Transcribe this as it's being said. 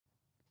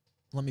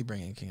Let me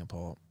bring in King of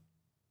Paul.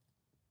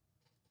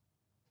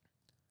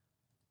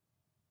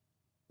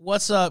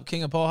 What's up,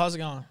 King of Paul? How's it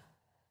going?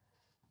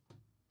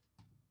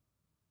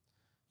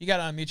 You got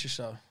to unmute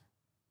yourself.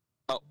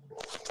 Oh,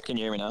 can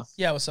you hear me now?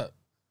 Yeah, what's up?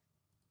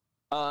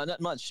 Not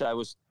much. I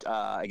was,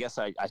 I guess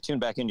I tuned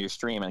back into your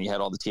stream and you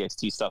had all the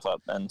TeeExTee stuff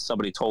up, and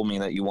somebody told me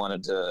that you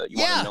wanted to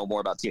know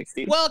more about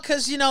TeeExTee. Well,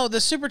 because, you know, the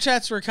super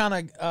chats were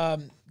kind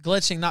of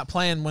glitching, not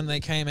playing when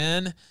they came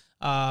in.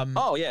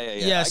 Oh,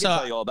 yeah. I so, can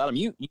tell you all about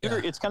him.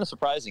 It's kind of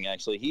surprising,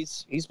 actually.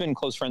 He's been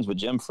close friends with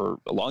Jim for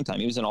a long time.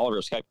 He was in all of our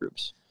Skype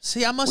groups.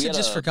 See, I must have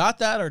just forgot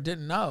that or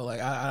didn't know.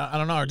 Like, I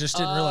don't know, or just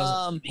didn't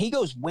realize it. He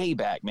goes way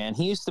back, man.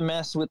 He used to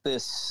mess with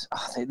this.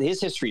 His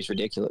history is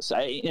ridiculous.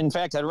 In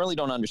fact, I really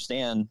don't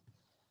understand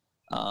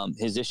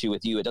his issue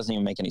with you. It doesn't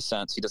even make any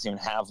sense. He doesn't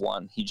even have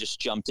one. He just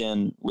jumped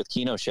in with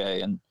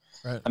Kinoche. And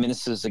right. I mean,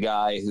 this is a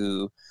guy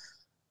who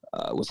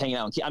was hanging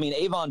out. I mean,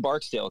 Avon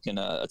Barksdale can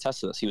attest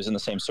to this. He was in the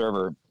same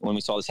server when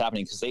we saw this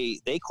happening, because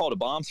they called a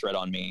bomb threat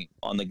on me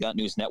on the Gut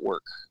News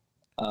Network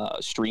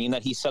stream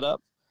that he set up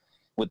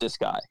with this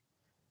guy.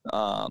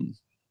 I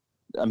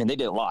mean, they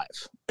did it live.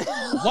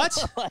 What?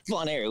 Live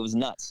on air. It was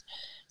nuts.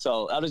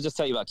 So I'll just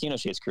tell you about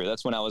Kinoche's crew.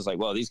 That's when I was like,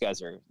 well, these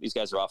guys are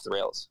off the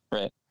rails,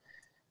 right?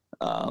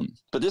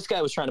 But this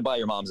guy was trying to buy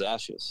your mom's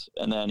ashes,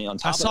 and then on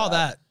top I saw of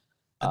that,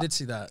 I did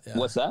see that. Yeah.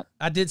 What's that?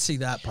 I did see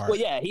that part. Well,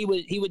 yeah, he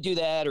would do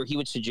that, or he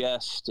would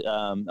suggest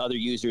other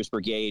users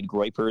brigade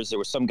groypers. There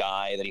was some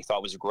guy that he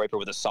thought was a groyper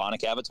with a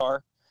Sonic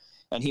avatar,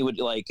 and he would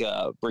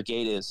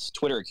brigade his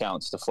Twitter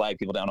accounts to flag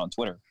people down on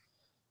Twitter.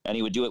 And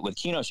he would do it with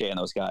Kinoche and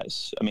those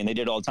guys. I mean, they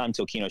did it all the time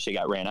until Kinoche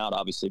got ran out,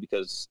 obviously,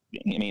 because,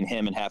 I mean,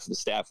 him and half of the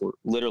staff were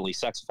literally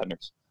sex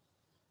offenders.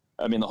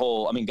 I mean,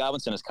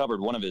 Godwinson has covered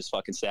one of his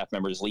fucking staff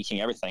members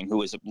leaking everything, who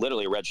was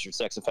literally a registered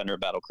sex offender at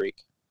Battle Creek.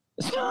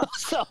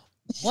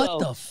 What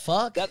the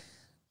fuck?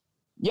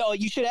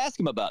 You should ask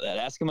him about that.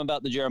 Ask him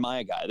about the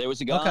Jeremiah guy. There was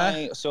a guy.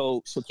 Okay.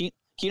 So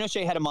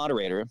Kinoche had a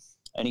moderator,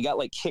 and he got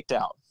kicked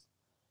out.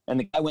 And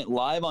the guy went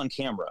live on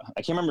camera.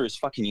 I can't remember his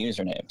fucking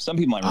username. Some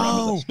people might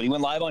remember this, but he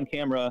went live on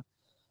camera,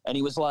 and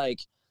he was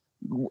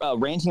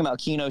ranting about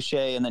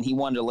Kinoche, and then he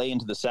wanted to lay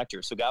into the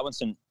sector. So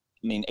Godwinson,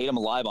 ate him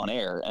alive on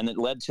air, and it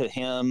led to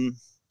him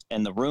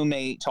and the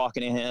roommate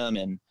talking to him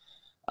and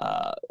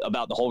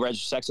about the whole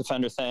registered sex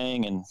offender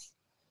thing and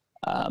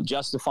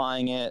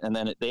justifying it. And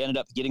then they ended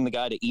up getting the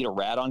guy to eat a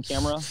rat on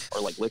camera,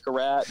 or lick a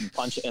rat and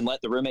punch it, and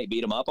let the roommate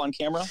beat him up on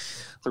camera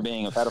for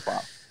being a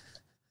pedophile.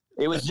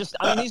 It was just,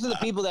 these are the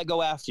people that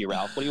go after you,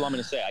 Ralph. What do you want me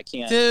to say? I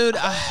can't. Dude,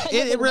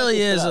 it really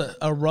is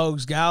a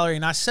rogues gallery.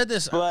 And I said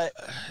this, but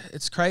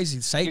it's crazy.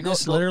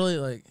 Satanists,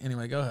 literally,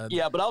 anyway, go ahead.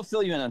 Yeah, but I'll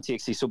fill you in on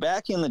TeeExTee. So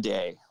back in the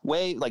day,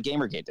 way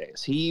Gamergate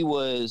days, he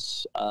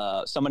was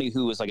somebody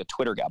who was a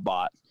Twitter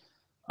bot.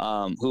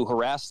 Who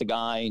harassed a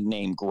guy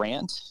named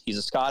Grant. He's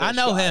a Scottish I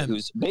know guy him.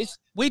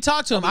 We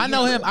talked to him. I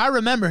know him. I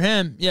remember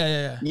him.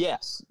 Yeah.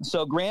 Yes.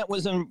 So Grant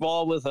was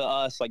involved with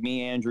us,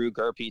 me, Andrew,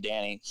 Gerpy,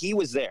 Danny. He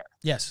was there.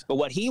 Yes. But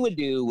what he would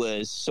do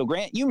was, so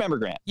Grant, you remember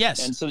Grant?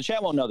 Yes. And so the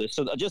chat won't know this.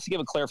 So just to give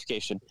a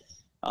clarification,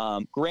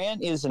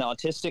 Grant is an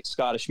autistic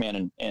Scottish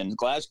man in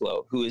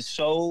Glasgow who is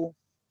so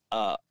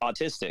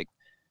autistic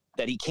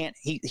that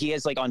he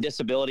has on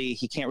disability.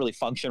 He can't really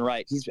function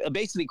right. He's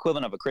basically the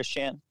equivalent of a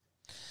Christian.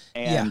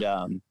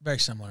 And very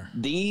similar.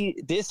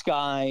 This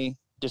guy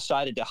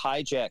decided to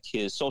hijack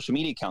his social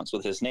media accounts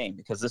with his name,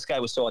 because this guy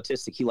was so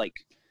autistic. He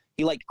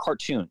liked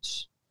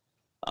cartoons,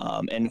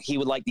 and he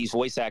would like these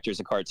voice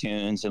actors of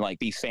cartoons and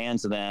be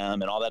fans of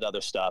them and all that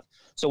other stuff.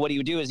 So what he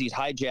would do is he'd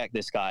hijack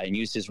this guy and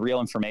use his real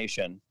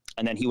information,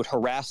 and then he would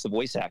harass the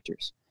voice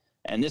actors.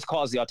 And this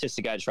caused the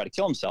autistic guy to try to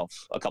kill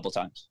himself a couple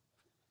times.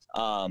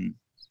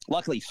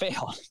 Luckily he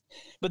failed.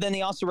 But then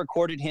they also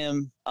recorded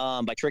him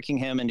by tricking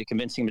him into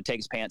convincing him to take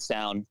his pants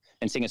down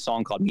and sing a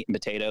song called Meat and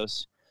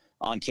Potatoes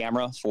on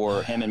camera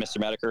for him and Mr.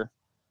 Mediker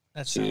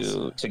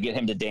to get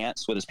him to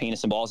dance with his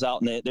penis and balls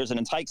out. And there's an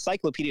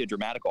Encyclopedia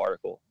Dramatic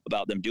article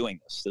about them doing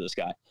this to this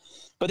guy.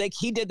 But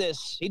he did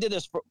this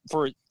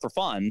for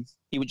fun.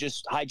 He would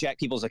just hijack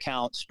people's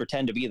accounts,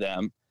 pretend to be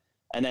them,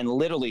 and then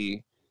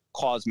literally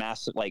cause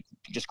massive,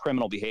 just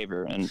criminal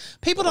behavior. And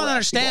people don't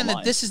understand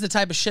that this is the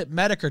type of shit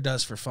Mediker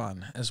does for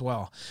fun as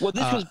well. Well,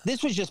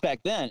 this was just back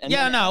then. And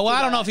I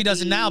don't know if he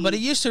does it now, but he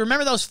used to.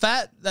 Remember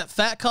that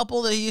fat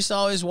couple that he used to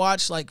always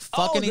watch,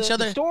 fucking each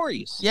other? The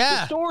stories.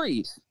 Yeah. The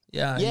stories.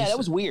 Yeah. Yeah, that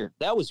was weird.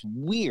 That was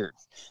weird.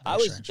 That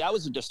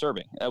was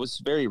disturbing. That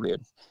was very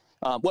weird.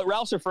 What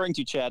Ralph's referring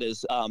to, Chad,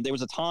 is there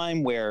was a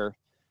time where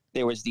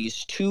there was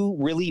these two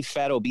really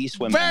fat, obese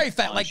women. Very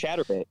fat,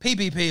 Chatterbait.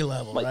 PPP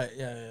level, right?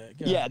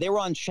 Yeah, they were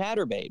on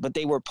Chatterbait, but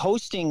they were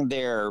posting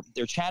their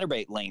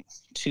Chatterbait link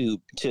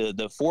to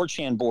the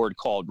 4chan board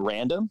called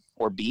Random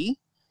or B,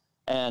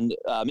 and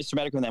Mr.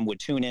 Medical and them would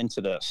tune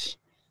into this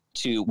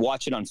to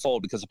watch it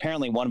unfold, because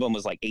apparently one of them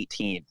was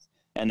 18,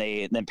 and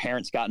then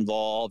parents got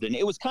involved, and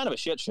it was kind of a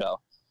shit show,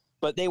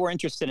 but they were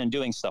interested in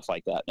doing stuff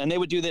like that, and they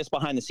would do this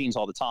behind the scenes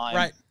all the time.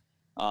 Right.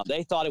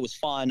 They thought it was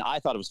fun. I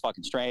thought it was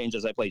fucking strange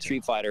as I played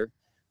Street Fighter,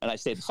 and I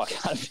stayed the fuck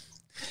out of it.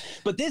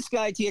 But this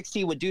guy,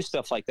 TeeExTee, would do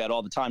stuff like that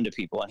all the time to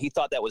people, and he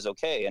thought that was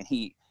okay, and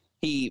he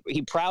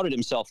prouded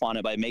himself on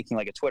it by making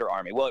like a Twitter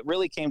army. Well, it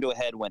really came to a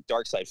head when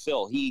Darkside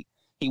Phil, he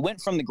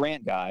went from the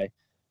Grant guy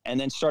and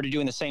then started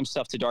doing the same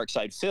stuff to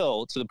Darkside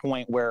Phil, to the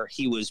point where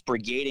he was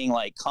brigading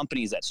like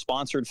companies that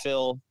sponsored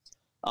Phil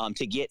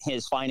to get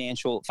his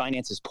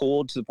finances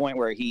pulled, to the point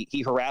where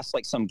he harassed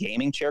like some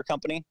gaming chair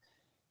company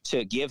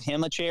to give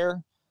him a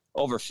chair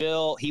over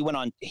Phil. He went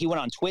on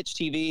Twitch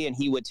TV, and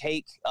he would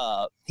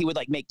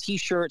like make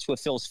T-shirts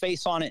with Phil's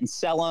face on it and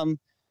sell them.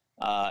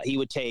 He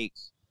would take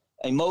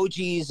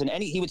emojis and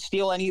he would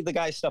steal any of the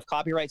guy's stuff,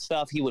 copyright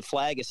stuff. He would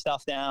flag his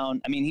stuff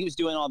down. I mean, he was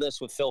doing all this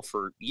with Phil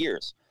for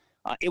years.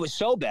 It was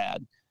so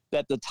bad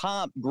that the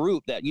top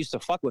group that used to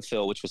fuck with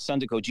Phil, which was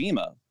Senda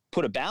Kojima,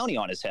 put a bounty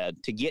on his head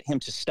to get him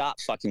to stop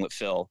fucking with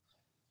Phil,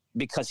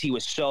 because he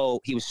was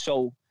so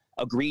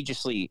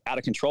egregiously out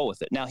of control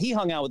with it. Now, he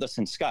hung out with us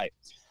in Skype,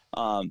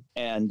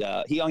 and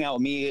he hung out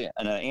with me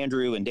and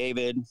Andrew and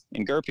David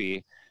and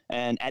Gerpy.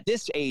 And at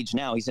this age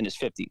now, he's in his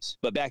 50s.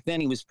 But back then,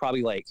 he was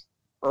probably like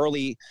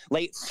late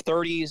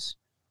 30s,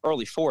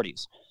 early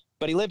 40s.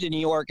 But he lived in New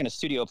York in a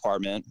studio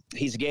apartment.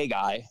 He's a gay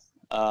guy.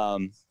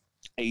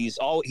 He's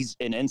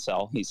an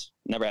incel. He's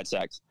never had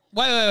sex.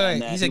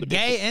 Wait. He's a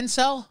gay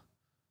incel?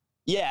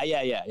 Yeah.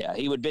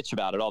 He would bitch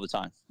about it all the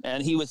time.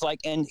 And he was like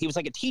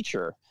a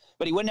teacher,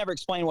 but he would never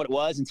explain what it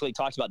was until he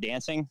talked about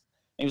dancing. And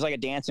he was like a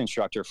dance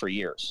instructor for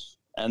years.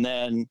 And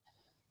then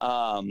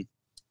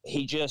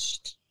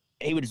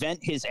he would vent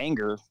his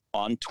anger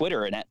on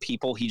Twitter and at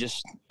people he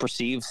just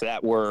perceived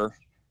that were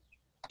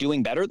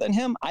doing better than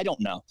him. I don't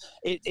know.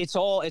 It's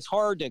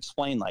hard to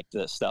explain like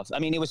this stuff. I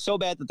mean, it was so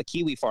bad that the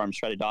Kiwi farms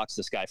tried to dox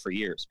this guy for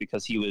years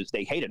because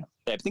they hated him.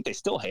 I think they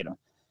still hate him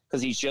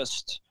because he's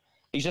just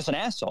an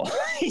asshole.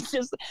 he's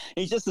just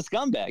a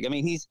scumbag. I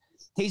mean,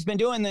 he's been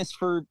doing this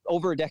for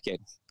over a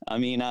decade. I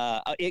mean,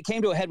 it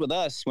came to a head with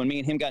us when me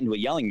and him got into a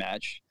yelling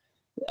match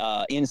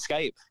in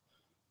Skype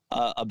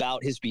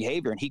about his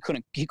behavior, and he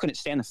couldn't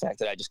stand the fact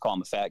that I just call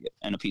him a faggot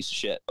and a piece of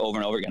shit over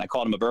and over again. I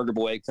called him a burger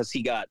boy because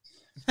he got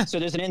so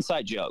there's an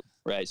inside joke,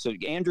 right? So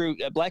Andrew,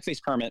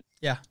 Blackface Kermit,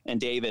 and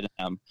David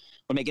would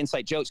make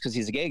inside jokes because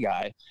he's a gay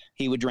guy.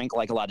 He would drink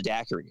like a lot of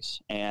daiquiris,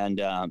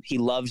 and he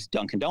loves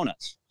Dunkin'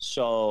 Donuts.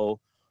 So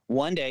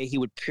one day he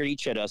would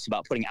preach at us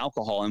about putting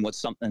alcohol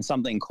in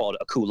something called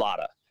a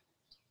culotta,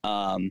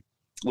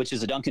 which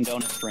is a Dunkin'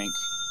 Donuts drink.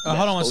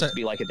 Hold on one second. To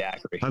be like a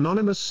daiquiri.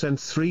 Anonymous sent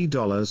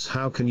 $3.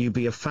 How can you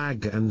be a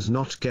fag and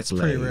not get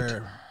laid? Pretty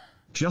rare.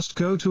 Just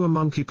go to a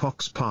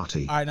monkeypox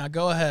party. All right, now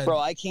go ahead. Bro,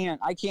 I can't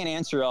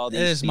answer all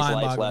these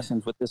life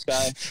lessons with this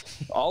guy.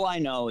 All I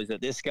know is that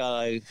this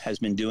guy has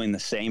been doing the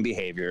same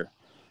behavior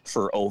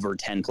for over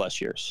 10 plus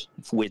years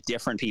with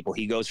different people.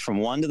 He goes from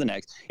one to the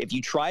next. If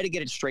you try to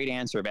get a straight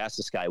answer, I've asked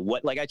this guy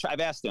I've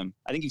asked him,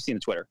 I think you've seen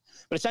the Twitter,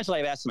 but essentially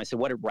I've asked him, I said,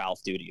 what did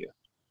Ralph do to you?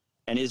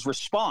 And his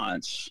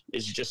response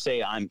is to just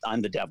say,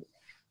 I'm the devil.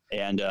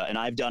 And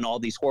I've done all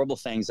these horrible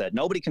things that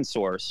nobody can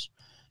source,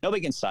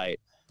 nobody can cite.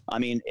 I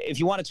mean, if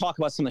you want to talk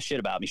about some of the shit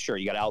about me, sure,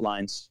 you got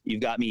outlines.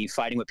 You've got me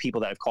fighting with people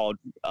that have called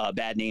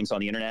bad names on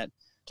the internet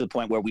to the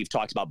point where we've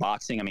talked about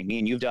boxing. I mean, me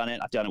and you've done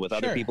it. I've done it with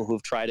other people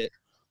who've tried it,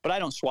 but I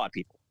don't swat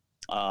people.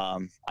 I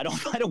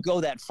don't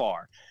go that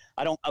far.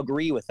 I don't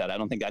agree with that. I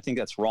think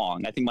that's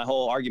wrong. I think my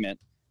whole argument,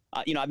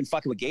 I've been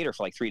fucking with Gator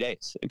for like 3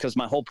 days because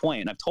my whole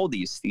point, and I've told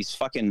these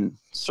fucking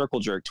circle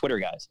jerk Twitter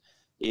guys,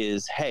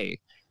 is, hey,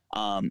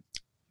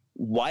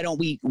 why don't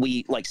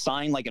we like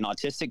sign like an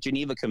autistic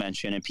Geneva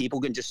Convention, and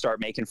people can just start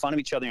making fun of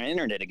each other on the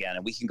internet again,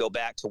 and we can go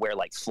back to where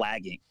like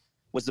flagging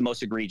was the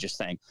most egregious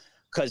thing.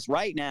 Because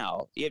right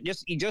now, you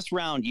just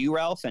round you,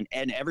 Ralph, and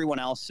everyone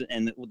else,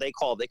 and they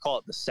call it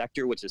the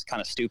sector, which is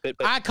kind of stupid.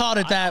 But I called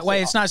it that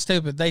way. It's not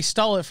stupid. They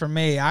stole it from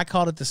me. I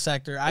called it the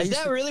sector. Is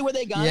that really where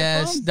they got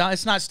it from? Yeah,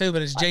 it's not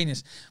stupid. It's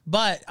genius.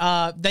 But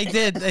they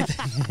did. They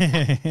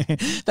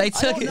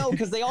took I don't know,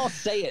 because they all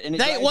say it. And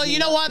you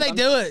know why they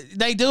do it?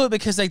 They do it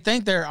because they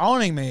think they're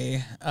owning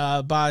me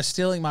by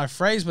stealing my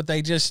phrase, but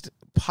they just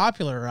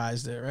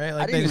popularized it, right?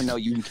 Like I didn't even know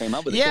you came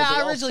up with it. Yeah,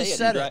 I originally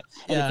said it.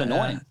 And it's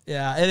annoying.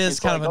 Yeah, it is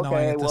kind of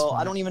annoying. Okay, well,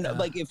 I don't even know.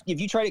 Like, if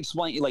you try to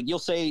explain, like, you'll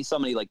say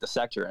somebody like the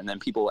sector, and then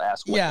people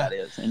ask what that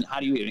is, and how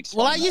do you even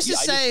explain? Well, I used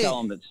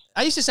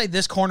to say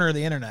this corner of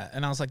the internet,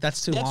 and I was like,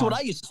 that's too long. That's what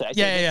I used to say. I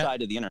said this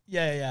side of the internet.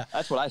 Yeah.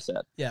 That's what I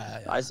said.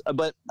 Yeah.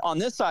 But on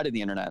this side of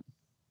the internet,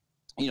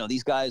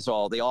 these guys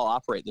they all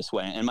operate this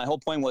way, and my whole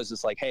point was,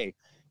 it's like, hey,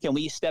 can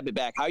we step it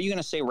back? How are you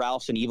going to say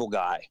Ralph's an evil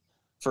guy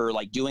for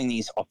like doing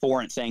these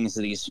abhorrent things to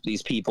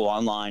these people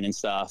online and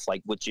stuff,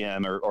 like with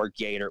Jim or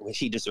Gator, which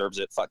he deserves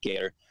it. Fuck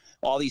Gator.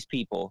 All these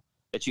people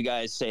that you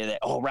guys say that,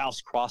 oh,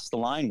 Ralph's crossed the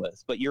line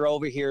with, but you're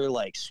over here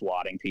like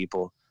swatting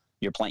people.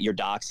 You're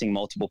doxing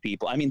multiple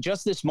people. I mean,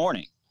 just this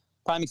morning,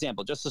 prime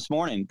example, just this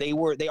morning, they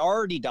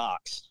already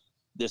doxed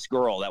this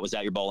girl that was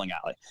at your bowling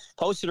alley,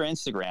 posted her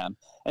Instagram,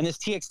 and this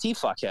TeeExTee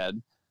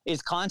fuckhead is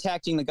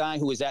contacting the guy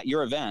who was at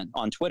your event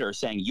on Twitter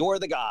saying, you're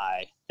the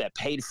guy that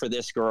paid for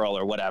this girl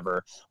or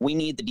whatever. We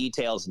need the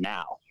details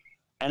now.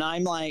 And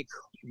I'm like,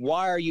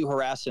 why are you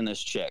harassing this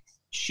chick?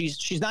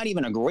 She's not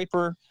even a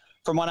groiper.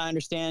 From what I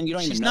understand, you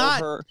don't She's even know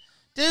not, her.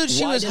 Dude,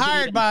 she Why was does it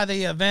hired even- by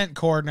the event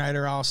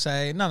coordinator, I'll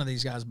say. None of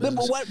these guys'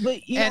 business.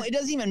 But you know, it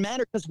doesn't even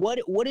matter because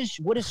what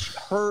is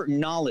her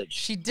knowledge?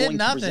 She did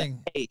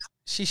nothing.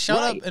 She showed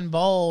Right. up in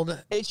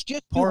bold. It's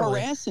just you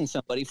poorly. harassing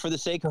somebody for the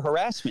sake of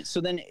harassment.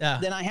 So then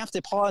I have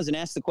to pause and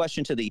ask the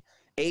question to the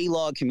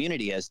alog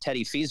community, as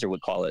Teddy Feezer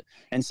would call it,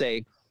 and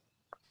say,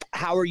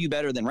 how are you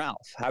better than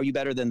Ralph? How are you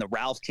better than the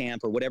Ralph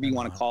camp or whatever you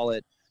want to call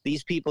it?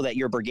 These people that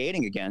you're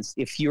brigading against,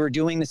 if you're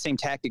doing the same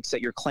tactics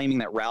that you're claiming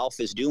that Ralph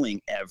is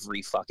doing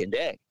every fucking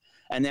day.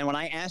 And then when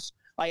I ask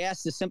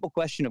the simple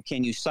question of,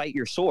 can you cite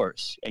your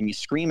source? And you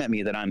scream at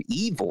me that I'm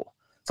evil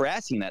for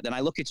asking that. Then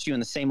I look at you in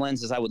the same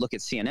lens as I would look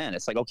at CNN.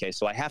 It's like, okay,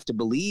 so I have to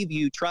believe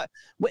you.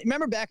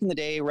 Remember back in the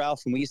day,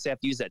 Ralph, when we used to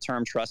have to use that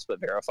term trust but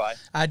verify?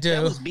 I do.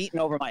 That was beaten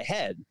over my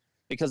head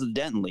because of the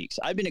Denton leaks.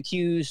 I've been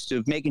accused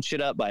of making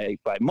shit up by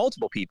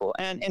multiple people.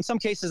 And in some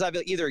cases, I've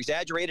either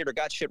exaggerated or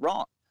got shit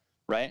wrong,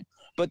 right?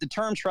 But the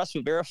term trust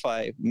but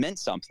verify meant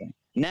something.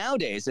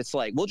 Nowadays, it's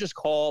like, we'll just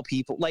call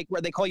people, like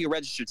where they call you a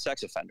registered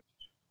sex offender,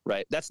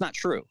 right? That's not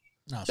true.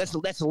 No, that's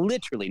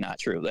literally not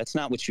true. That's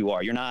not what you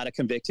are. You're not a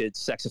convicted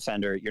sex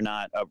offender. You're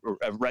not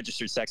a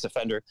registered sex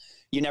offender.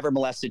 You never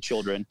molested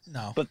children.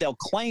 No. But they'll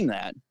claim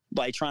that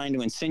by trying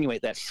to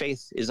insinuate that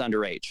Faith is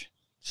underage.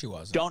 She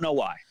wasn't. Don't know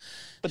why.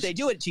 But they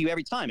do it to you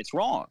every time. It's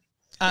wrong.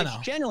 I It's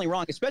know. genuinely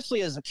wrong,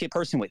 especially as a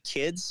person with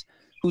kids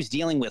who's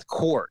dealing with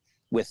court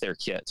with their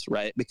kids,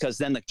 right? Because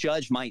then the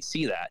judge might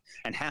see that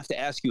and have to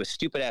ask you a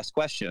stupid ass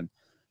question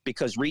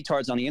because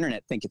retards on the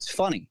internet think it's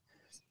funny.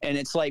 And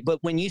it's like, but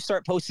when you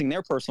start posting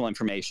their personal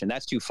information,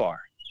 that's too far.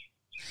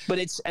 But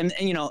it's, and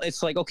you know,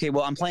 it's like, okay,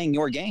 well, I'm playing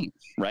your game,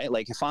 right?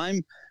 Like if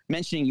I'm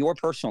mentioning your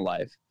personal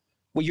life,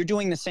 well, you're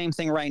doing the same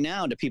thing right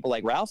now to people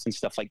like Ralph and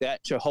stuff like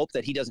that to hope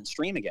that he doesn't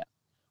stream again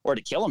or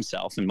to kill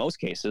himself in most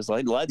cases.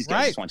 Like a lot of these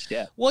guys just want you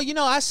dead. Well, you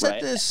know, I said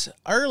Right. this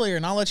earlier,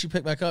 and I'll let you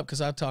pick back up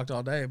because I've talked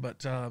all day.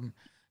 But,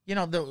 you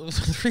know,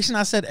 the reason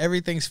I said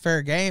everything's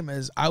fair game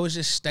is I was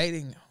just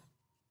stating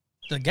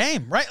the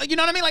game, right? Like, you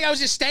know what I mean? Like I was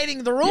just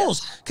stating the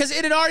rules because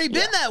it had already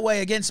been that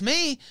way against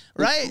me,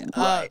 right?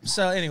 Right.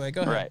 So anyway,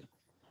 go ahead. Right.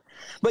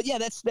 But yeah,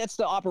 that's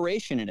the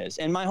operation it is.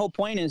 And my whole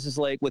point is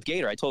like with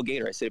Gator, I told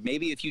Gator, I said,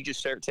 maybe if you just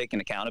start taking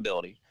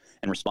accountability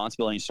and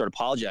responsibility and start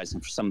apologizing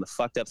for some of the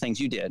fucked up things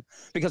you did,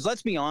 because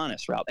let's be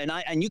honest, Ralph,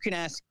 and you can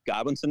ask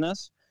Godwinson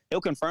this,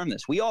 he'll confirm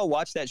this. We all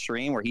watched that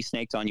stream where he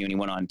snaked on you and he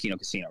went on Kino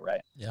Casino,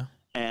 right? Yeah.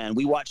 And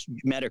we watched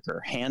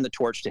Medicare hand the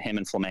torch to him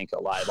and Flamenco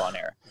live on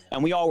air.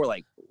 And we all were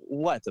like,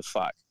 what the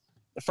fuck?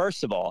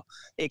 First of all,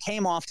 it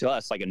came off to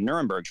us like a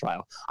Nuremberg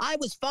trial. I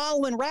was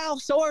following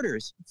Ralph's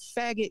orders.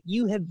 Faggot,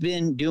 you have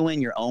been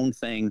doing your own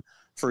thing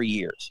for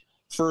years.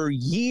 For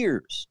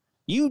years.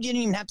 You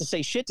didn't even have to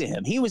say shit to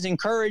him. He was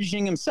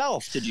encouraging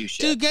himself to do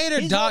shit. Dude, Gator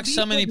His doxed beef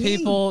so many with me.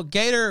 people.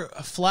 Gator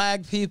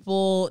flagged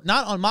people,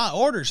 not on my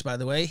orders, by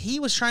the way. He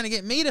was trying to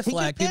get me to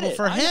flag did people it.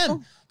 for I know.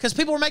 him because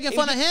people were making He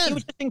fun was of just- He him.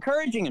 was just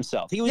encouraging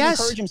himself. He was Yes.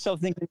 encouraging himself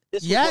thinking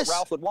this was Yes. what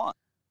Ralph would want.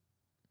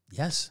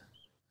 Yes.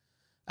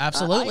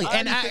 Absolutely. I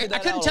and already I figured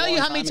that couldn't out tell a you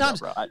long how many time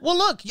times. ago, bro. Well,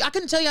 look, I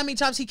couldn't tell you how many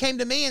times he came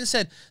to me and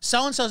said,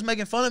 so-and-so's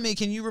making fun of me.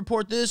 Can you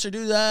report this or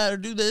do that or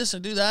do this or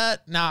do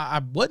that? Now,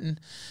 I wouldn't.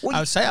 Well, I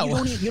would say I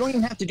would. You don't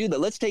even have to do that.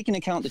 Let's take into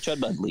account the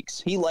Chudbud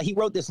leaks. He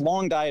wrote this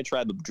long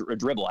diatribe of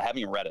dribble. I haven't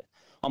even read it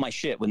on my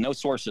shit with no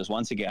sources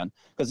once again,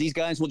 because these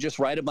guys will just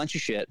write a bunch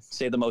of shit,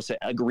 say the most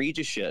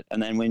egregious shit,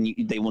 and then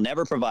they will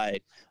never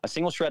provide a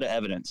single shred of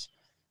evidence.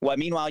 Well,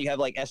 meanwhile, you have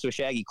like S.O.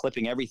 Shaggy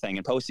clipping everything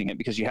and posting it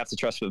because you have to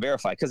trust but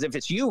verify. Because if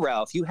it's you,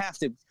 Ralph, you have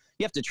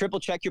to triple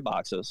check your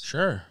boxes.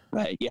 Sure.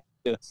 Right.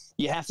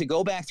 You have to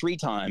go back 3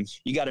 times.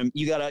 You gotta,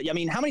 I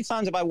mean, how many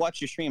times have I watched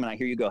your stream and I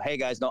hear you go, hey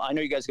guys, no, I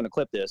know you guys are going to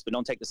clip this, but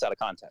don't take this out of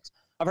context.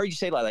 I've heard you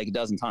say that like a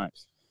dozen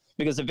times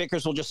because the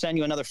Vickers will just send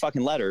you another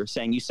fucking letter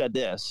saying you said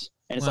this.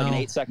 And it's like an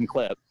 8-second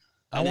clip.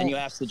 And then you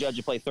ask the judge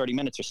to play 30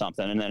 minutes or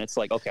something. And then it's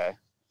like, okay.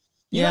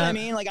 You know what I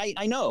mean? Like,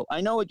 I know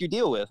what you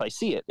deal with. I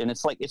see it. And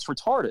it's like, it's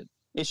retarded.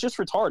 It's just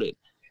retarded.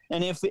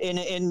 And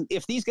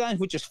if these guys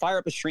would just fire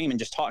up a stream and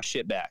just talk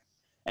shit back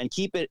and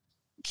keep it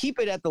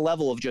at the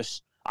level of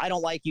just, I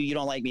don't like you, you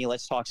don't like me,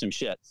 let's talk some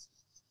shit,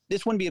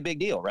 this wouldn't be a big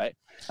deal, right?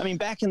 I mean,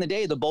 back in the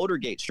day, the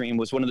Bouldergate stream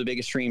was one of the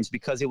biggest streams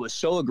because it was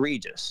so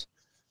egregious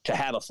to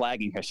have a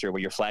flagging history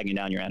where you're flagging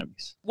down your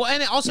enemies. Well,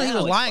 and also he Now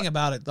was it's lying like-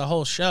 about it the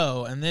whole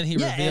show, and then he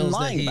and reveals that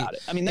lying he about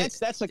it. I mean,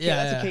 that's a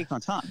cake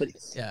on top.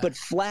 But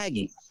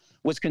flagging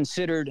was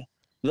considered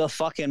the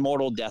fucking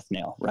mortal death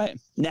nail, right?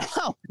 Now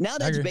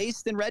that's agree.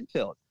 based in red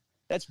pill.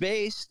 That's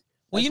based.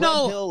 Well, that's you red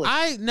know, pill.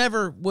 I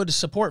never would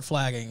support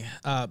flagging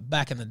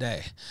back in the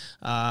day.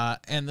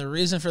 And the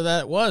reason for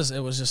that was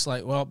it was just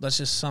like, well, that's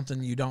just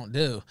something you don't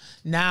do.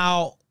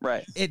 Now,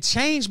 Right. It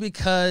changed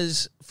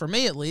because, for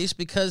me at least,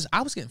 because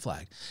I was getting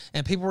flagged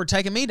and people were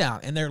taking me down,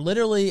 and they're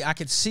literally, I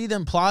could see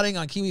them plotting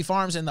on Kiwi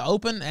Farms in the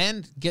open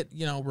and get,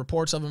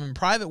 reports of them in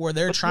private where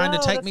they're trying to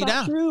take me down.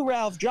 That's not true,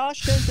 Ralph.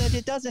 Josh says that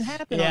it doesn't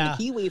happen on the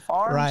Kiwi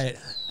Farms. Right.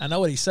 I know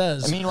what he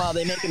says. And meanwhile,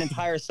 they make an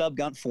entire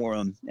sub-gunt for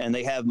him, and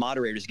they have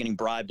moderators getting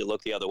bribed to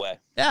look the other way.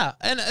 Yeah.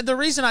 And the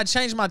reason I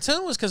changed my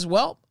tune was because,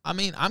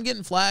 I'm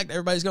getting flagged.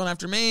 Everybody's going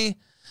after me.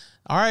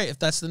 All right, if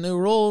that's the new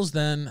rules,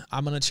 then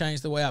I'm going to change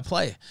the way I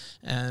play.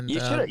 And you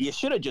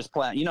should have just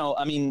planned.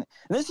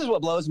 This is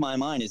what blows my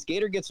mind is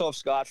Gator gets off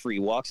scot-free,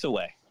 walks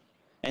away,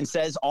 and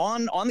says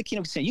on the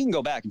Kino Casino, you can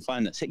go back and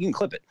find this. You can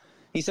clip it.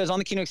 He says on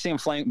the Kino Casino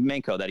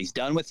Flamenco that he's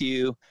done with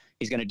you.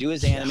 He's going to do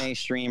his anime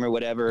stream or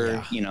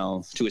whatever,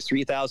 to his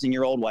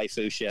 3,000-year-old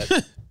waifu shit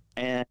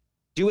and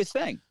do his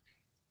thing.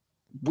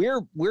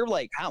 We're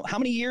like how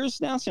many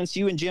years now since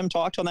you and Jim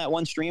talked on that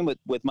one stream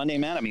with Monday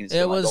Man? I mean,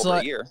 it was over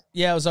a year.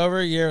 Yeah, it was over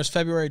a year. It was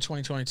February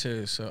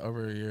 2022, so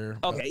over a year.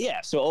 Okay,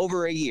 yeah, so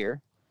over a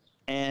year,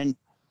 and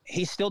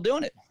he's still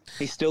doing it.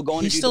 He's still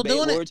going to do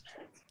debate awards.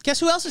 Guess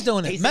who else is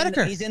doing it?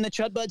 Medicare. He's in the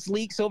Chud Buds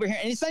leaks over here,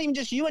 and it's not even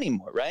just you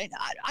anymore, right?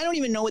 I don't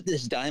even know what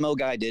this Daimo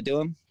guy did to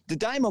him. The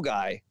Daimo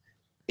guy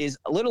is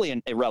literally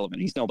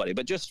irrelevant. He's nobody,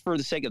 but just for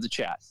the sake of the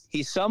chat,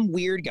 he's some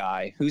weird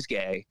guy who's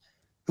gay.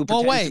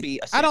 To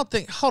be I don't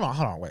think. Hold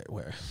on. Wait.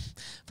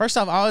 First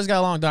off, I always got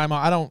along with Daimo.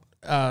 I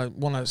don't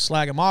want to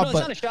slag him off, it's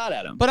not a shot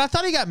at him. But I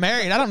thought he got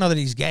married. I don't know that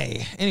he's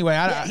gay. Anyway,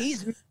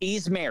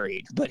 he's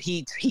married, but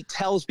he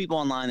tells people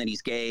online that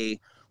he's gay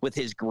with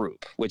his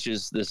group, which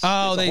is this.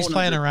 Oh, that he's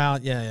playing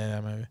around.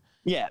 Yeah, maybe.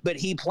 Yeah, but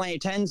he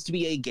tends to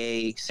be a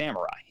gay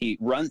samurai. He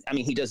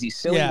does these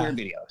silly weird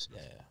videos.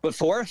 Yeah. But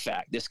for a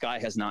fact, this guy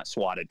has not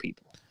swatted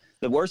people.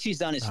 The worst he's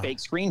done is fake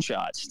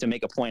screenshots to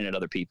make a point at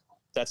other people.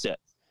 That's it.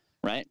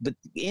 Right. But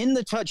in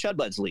the Chud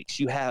Buds leaks,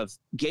 you have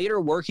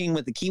Gator working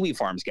with the Kiwi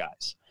Farms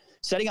guys,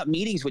 setting up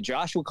meetings with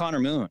Joshua Connor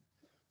Moon,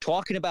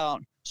 talking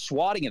about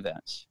swatting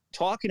events,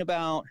 talking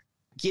about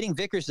getting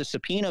Vickers to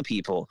subpoena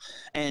people,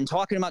 and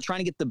talking about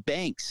trying to get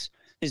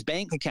his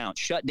bank account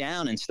shut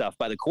down and stuff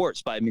by the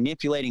courts by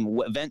manipulating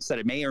events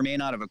that may or may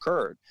not have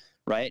occurred.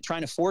 Right. Trying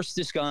to force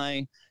this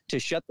guy to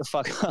shut the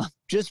fuck up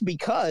just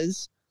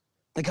because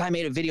the guy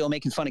made a video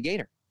making fun of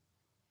Gator.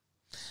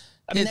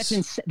 I mean, that's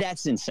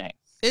insane.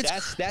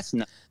 That's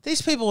not.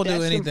 These people will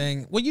do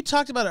anything. Well, you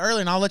talked about it earlier,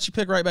 and I'll let you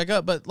pick right back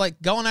up. But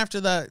like going after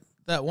that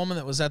woman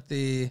that was at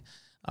the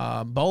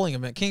bowling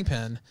event,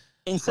 Kingpin.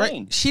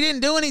 Insane. Right? She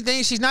didn't do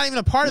anything. She's not even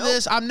a part of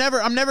this. I'm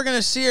never going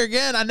to see her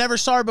again. I never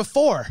saw her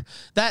before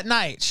that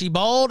night. She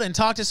bowled and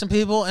talked to some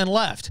people and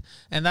left,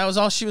 and that was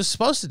all she was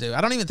supposed to do. I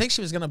don't even think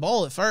she was going to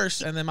bowl at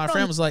first, and then my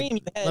friend was like,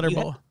 "Let her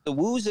bowl." The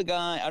Wooza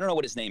guy. I don't know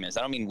what his name is.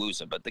 I don't mean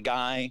Wooza, but the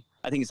guy.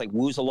 I think it's like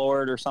Wooza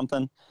Lord or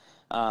something.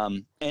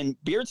 And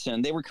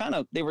Beardson, they were kind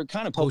of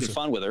poking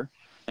fun with her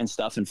and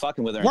stuff and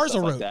fucking with her and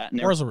stuff like that.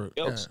 And Root.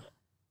 Yeah.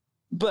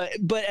 But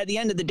at the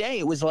end of the day,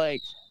 it was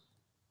like,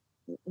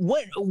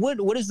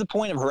 what is the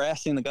point of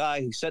harassing the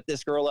guy who set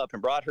this girl up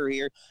and brought her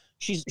here?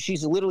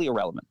 She's literally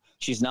irrelevant.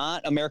 She's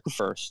not America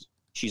First.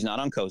 She's not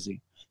on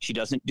Cozy. She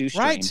doesn't do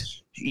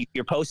streams. Right.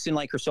 You're posting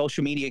like her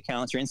social media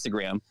accounts or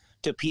Instagram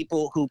to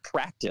people who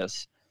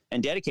practice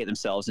and dedicate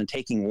themselves and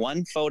taking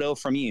one photo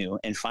from you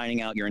and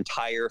finding out your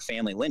entire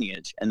family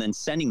lineage and then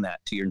sending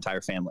that to your entire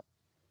family.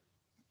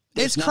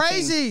 It's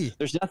crazy.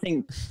 There's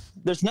nothing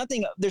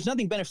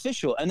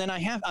beneficial. And then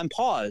I'm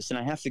paused and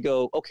I have to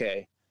go,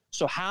 okay,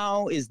 so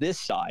how is this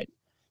side?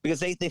 Because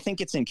they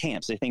think it's in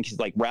camps. They think it's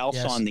like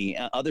Ralph's on the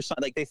other side.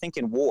 Like they think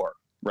in war,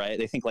 right?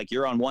 They think like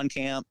you're on one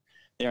camp,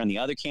 they're on the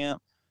other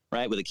camp,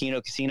 right? With the Kino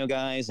Casino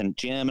guys and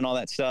Jim and all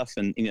that stuff.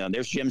 And,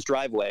 there's Jim's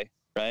driveway,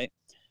 right?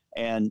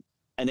 And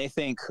they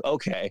think,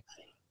 okay,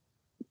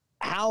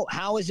 how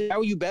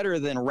are you better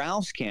than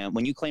Ralph's camp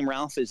when you claim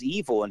Ralph is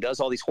evil and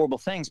does all these horrible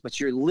things, but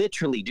you're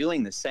literally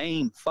doing the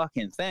same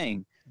fucking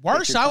thing?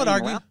 Worse, I would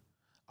argue.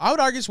 I would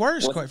argue it's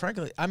worse, quite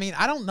frankly. I mean,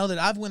 I don't know that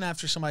I've went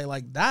after somebody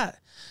like that.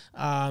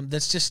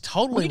 That's just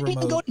totally remote. You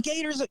didn't go to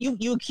Gators.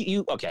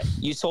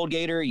 You sold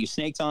Gator. You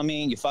snaked on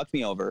me. You fucked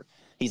me over.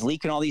 He's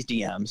leaking all these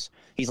DMs.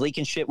 He's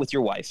leaking shit with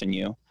your wife and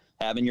you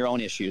having your own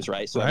issues,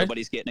 right? So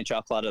everybody's getting a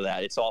chuckle out of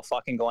that. It's all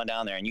fucking going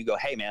down there. And you go,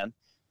 hey, man,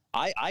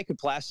 I could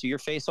plaster your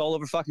face all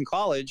over fucking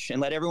college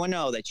and let everyone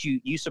know that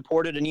you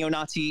supported a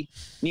neo-Nazi,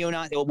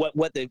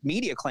 what the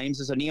media claims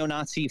is a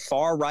neo-Nazi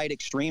far-right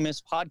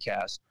extremist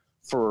podcast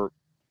for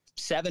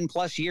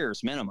 7+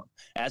 years minimum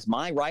as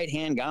my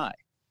right-hand guy.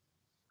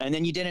 And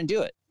then you didn't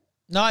do it.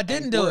 No, I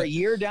didn't do it. A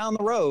year down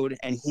the road,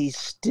 and they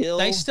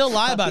still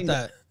lie about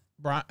that,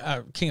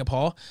 King of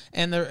Paul.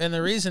 And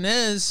the reason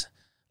is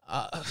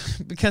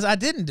because I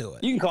didn't do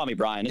it. You can call me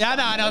Brian. Yeah,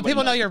 I know.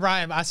 People know you're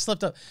Brian. I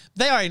slipped up.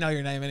 They already know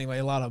your name anyway,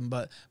 a lot of them.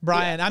 But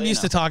Brian, I'm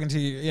used to talking to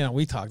you.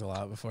 We talked a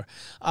lot before.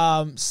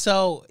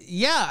 So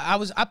yeah,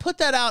 I put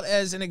that out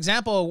as an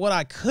example of what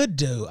I could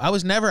do. I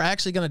was never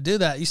actually going to do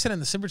that. You said in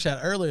the super chat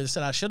earlier that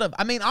said I should have.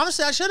 I mean,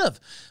 honestly, I should have,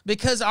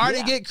 because I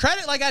already get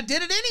credit like I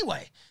did it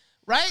anyway,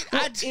 right?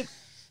 Well,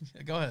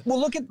 Go ahead. Well,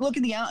 look at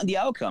the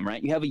outcome,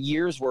 right? You have a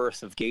year's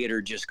worth of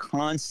Gator just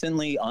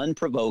constantly,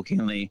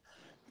 unprovokingly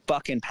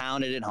fucking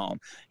pounded at home.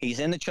 He's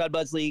in the Chud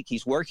Buds League.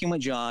 He's working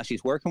with Josh.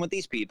 He's working with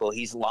these people.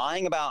 He's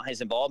lying about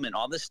his involvement in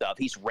all this stuff.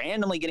 He's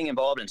randomly getting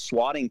involved in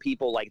swatting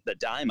people like the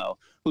Dymo,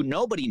 who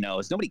nobody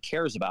knows, nobody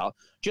cares about,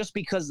 just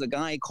because the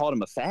guy called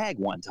him a fag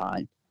one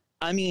time.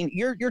 I mean,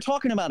 you're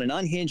talking about an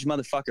unhinged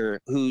motherfucker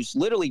who's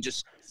literally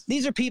just,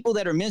 these are people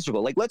that are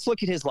miserable. Like, let's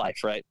look at his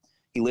life, right?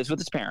 He lives with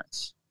his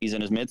parents. He's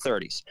in his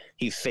mid-30s.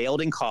 He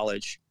failed in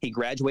college. He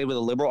graduated with a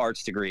liberal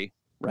arts degree,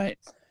 right?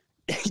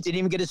 He didn't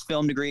even get his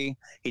film degree.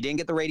 He didn't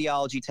get the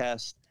radiology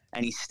test.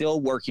 And he's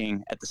still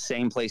working at the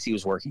same place he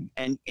was working.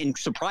 And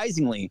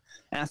surprisingly,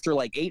 after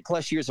like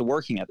 8+ years of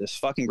working at this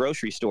fucking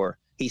grocery store,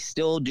 he's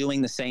still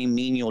doing the same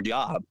menial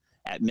job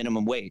at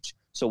minimum wage.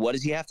 So what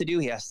does he have to do?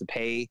 He has to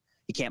pay.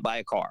 He can't buy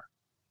a car.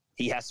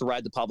 He has to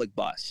ride the public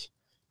bus.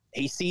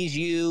 He sees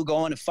you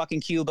going to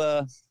fucking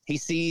Cuba. He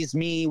sees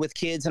me with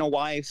kids and a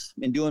wife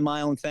and doing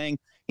my own thing.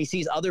 He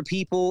sees other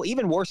people,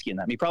 even Worski in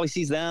them. He probably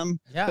sees them.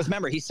 Yeah. Because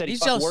remember, he said he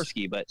fucked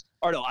Worski,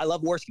 I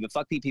love Worski, but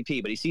fuck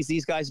PPP. But he sees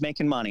these guys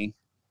making money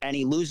and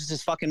he loses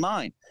his fucking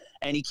mind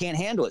and he can't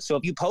handle it. So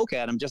if you poke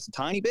at him just a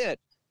tiny bit,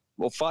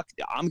 well, fuck,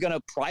 I'm going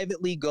to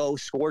privately go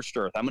scorched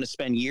earth. I'm going to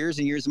spend years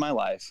and years of my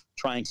life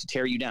trying to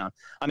tear you down.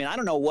 I mean, I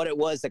don't know what it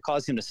was that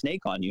caused him to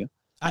snake on you.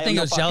 I think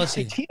it was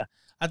jealousy.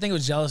 I think it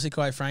was jealousy,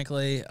 quite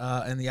frankly,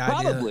 and the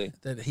idea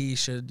that he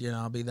should,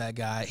 be that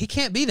guy. He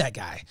can't be that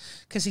guy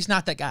because he's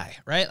not that guy,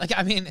 right? Like,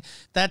 I mean,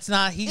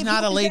 he's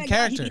not a lead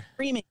character. He'd be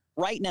streaming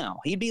right now.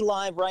 He'd be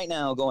live right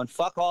now going,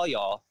 fuck all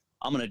y'all.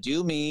 I'm going to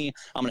do me.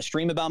 I'm going to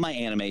stream about my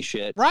anime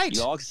shit. Right.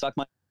 Y'all can suck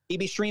my... He'd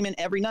be streaming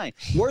every night.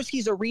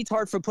 Worski's a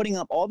retard for putting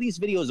up all these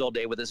videos all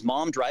day with his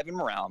mom driving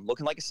him around,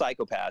 looking like a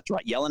psychopath,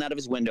 right, yelling out of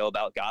his window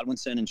about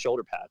Godwinson and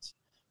shoulder pads,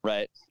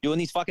 right? Doing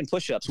these fucking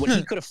push-ups when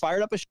he could have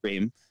fired up a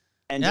stream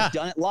and just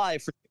done it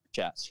live for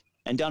chats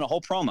and done a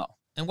whole promo.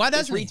 And why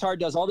doesn't this retard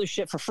does all this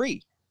shit for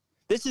free?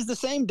 This is the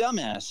same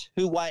dumbass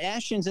who, while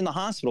Ashton's in the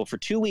hospital for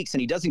 2 weeks, and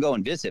he doesn't go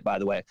and visit, by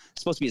the way,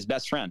 it's supposed to be his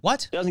best friend.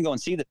 What? Doesn't go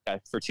and see this guy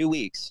for 2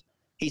 weeks.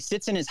 He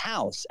sits in his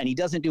house and he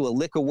doesn't do a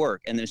lick of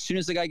work. And then as soon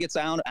as the guy gets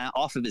out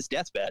off of his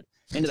deathbed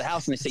into the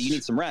house and they say, you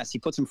need some rest, he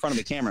puts him in front of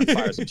the camera and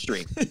fires him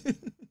straight.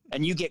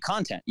 And you get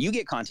content. You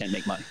get content and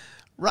make money.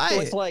 Right. So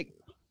it's like,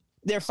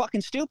 they're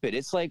fucking stupid.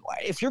 It's like,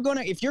 if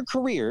your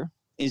career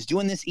is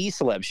doing this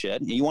e-celeb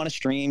shit, you want to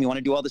stream, you want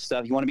to do all this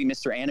stuff, you want to be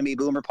Mr. Anime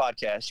Boomer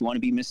Podcast, you want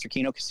to be Mr.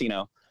 Kino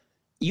Casino,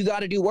 you got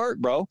to do work,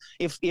 bro.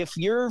 If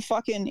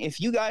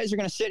you guys are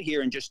going to sit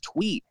here and just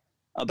tweet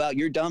about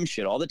your dumb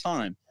shit all the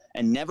time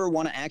and never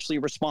want to actually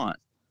respond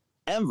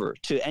ever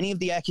to any of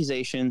the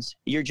accusations,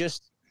 you're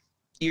just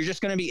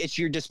going to be,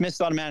 you're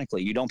dismissed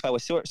automatically. You don't pay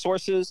with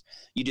sources.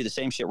 You do the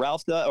same shit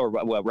Ralph does, or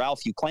what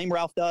Ralph, you claim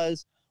Ralph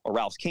does, or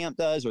Ralph's camp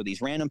does, or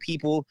these random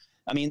people.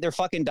 I mean, they're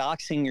fucking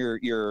doxing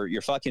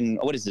your fucking,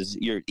 what is this?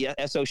 Your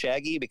SO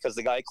Shaggy, because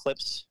the guy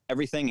clips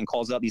everything and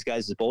calls out these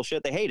guys as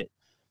bullshit. They hate it.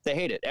 They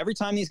hate it. Every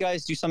time these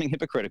guys do something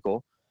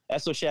hypocritical,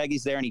 SO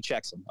Shaggy's there and he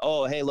checks them.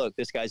 Oh, hey, look,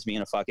 this guy's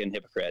being a fucking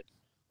hypocrite.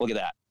 Look at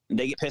that. And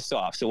they get pissed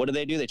off. So what do?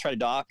 They try to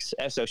dox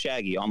SO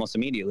Shaggy almost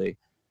immediately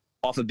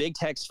off a big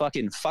text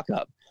fucking fuck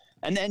up.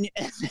 And then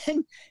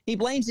he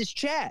blames his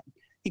chat.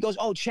 He goes,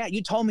 oh, chat,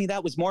 you told me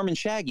that was Mormon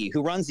Shaggy,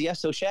 who runs the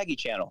SO Shaggy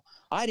channel.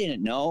 I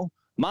didn't know.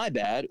 My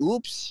bad.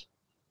 Oops.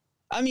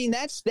 I mean,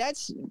 that's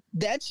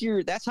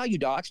how you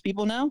dox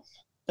people now.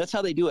 That's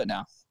how they do it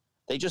now.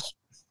 They just,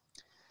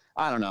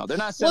 I don't know. They're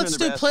not. Well, it's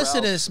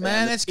duplicitous,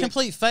 man. It's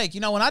complete fake.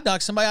 You know, when I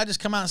dox somebody, I just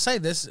come out and say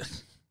this.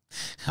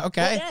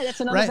 Okay. Well, yeah, that's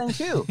another thing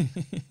too.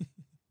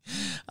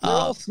 They're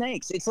all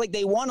snakes. It's like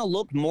they want to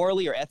look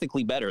morally or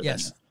ethically better than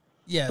you.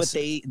 Yes. But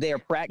they are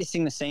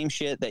practicing the same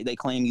shit that they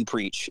claim you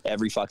preach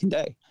every fucking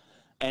day.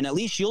 And at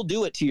least you'll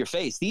do it to your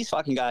face. These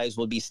fucking guys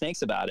will be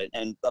snakes about it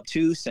and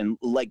obtuse and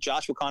like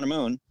Joshua Connor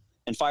Moon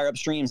and fire up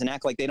streams and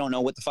act like they don't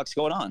know what the fuck's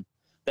going on.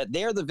 That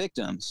they're the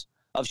victims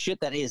of shit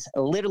that is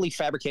literally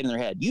fabricated in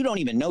their head. You don't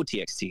even know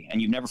TeeExTee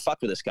and you've never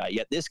fucked with this guy.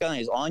 Yet this guy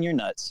is on your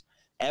nuts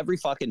every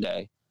fucking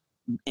day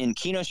in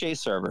Kino Shay's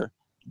server,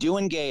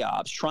 doing gay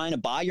ops, trying to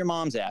buy your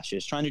mom's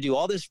ashes, trying to do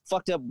all this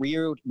fucked up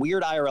weird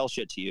IRL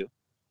shit to you.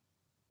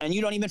 And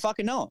you don't even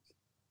fucking know him.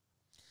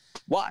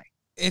 Why?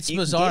 It's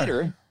bizarre.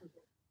 Gator,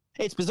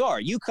 it's bizarre.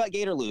 You cut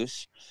Gator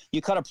loose.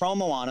 You cut a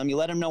promo on him. You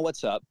let him know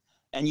what's up.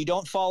 And you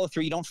don't follow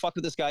through. You don't fuck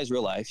with this guy's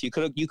real life. You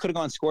could have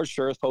gone scorched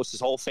earth, post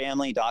his whole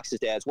family, dox his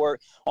dad's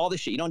work, all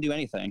this shit. You don't do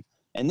anything.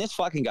 And this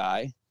fucking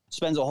guy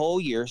spends a whole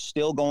year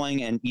still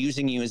going and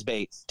using you as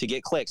bait to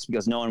get clicks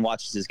because no one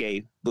watches his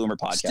gay boomer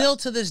podcast. Still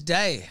to this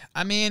day.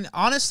 I mean,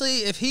 honestly,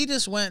 if he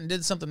just went and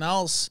did something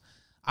else,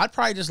 I'd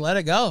probably just let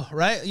it go,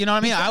 right? You know what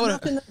I mean? I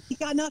would. He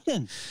got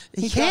nothing.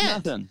 He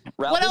can't. Got nothing.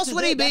 What else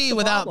would he be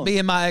without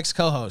being my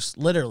ex-co-host?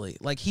 Literally,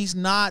 like he's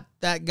not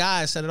that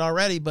guy. I said it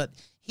already, but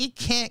he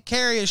can't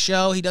carry a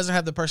show. He doesn't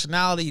have the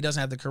personality. He doesn't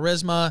have the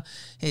charisma.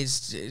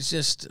 It's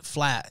just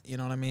flat. You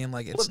know what I mean?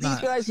 Like it's not.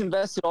 These guys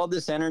invested all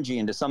this energy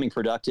into something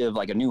productive,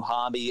 like a new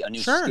hobby, a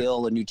new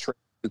skill, a new trick,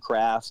 new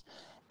craft.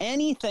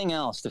 anything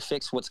else to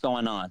fix what's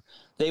going on,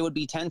 they would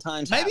be 10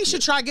 times Maybe happier. you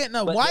should try getting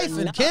a But wife they're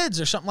and not.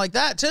 kids or something like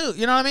that too.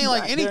 You know what I mean?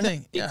 Like They're not,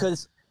 anything. Yeah.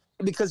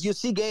 Because you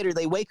see Gator,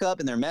 they wake up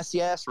in their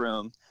messy ass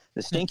room,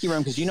 the stinky room,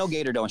 because you know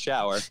Gator don't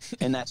shower,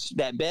 and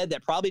that bed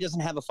that probably doesn't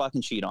have a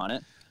fucking sheet on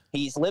it.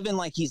 He's living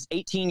like he's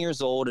 18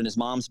 years old in his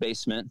mom's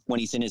basement when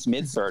he's in his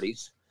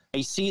mid-30s.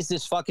 He sees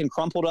this fucking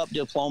crumpled up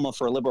diploma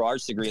for a liberal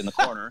arts degree in the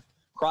corner,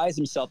 cries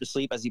himself to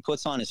sleep as he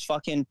puts on his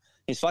fucking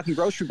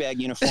grocery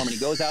bag uniform, and he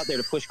goes out there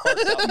to push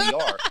carts out in the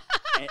yard.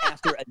 And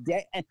after a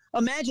day, and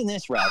imagine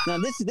this, Ralph. Now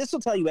this will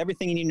tell you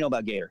everything you need to know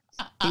about Gator.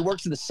 He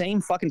works at the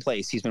same fucking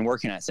place he's been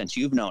working at since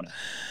you've known him,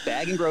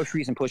 bagging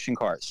groceries and pushing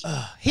carts.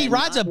 He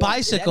rides a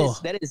bicycle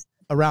that is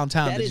around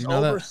town. That Did is you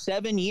know over that?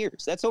 7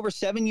 years. That's over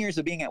 7 years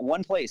of being at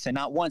one place, and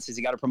not once has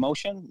he got a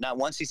promotion. Not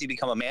once has he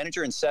become a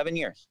manager in 7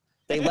 years.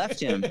 They left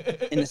him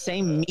in the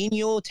same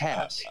menial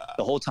task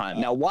the whole time.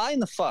 Now, why in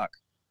the fuck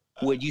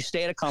would you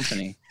stay at a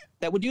company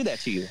that would do that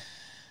to you?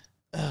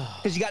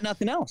 Because you got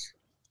nothing else.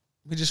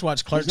 We just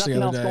watched Clerks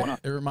the other day.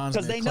 It reminds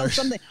me because of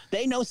Clerks.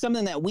 they know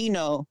something that we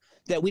know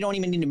that we don't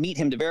even need to meet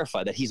him to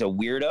verify that he's a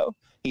weirdo,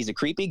 he's a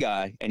creepy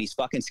guy, and he's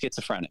fucking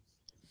schizophrenic.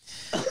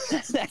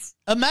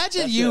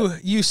 Imagine you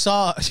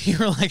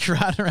were like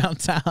riding around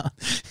town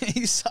and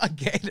you saw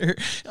Gator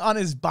on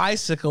his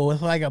bicycle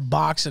with like a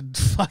box of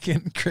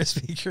fucking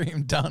Krispy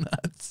Kreme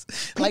donuts,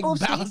 like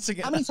bouncing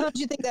it. How many times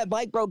do you think that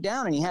bike broke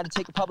down and he had to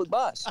take a public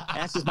bus?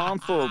 Asked his mom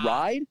for a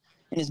ride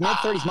in his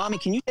mid-30s. Mommy,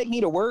 can you take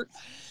me to work?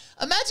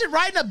 Imagine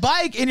riding a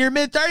bike in your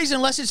mid-30s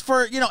unless it's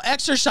for,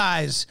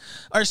 exercise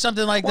or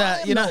something like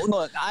that.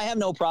 Look, I have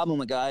no problem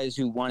with guys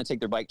who want to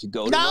take their bike to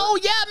go to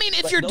work. Yeah, I mean,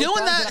 if you're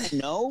doing that. I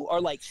know are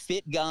like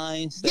fit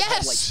guys that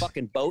have like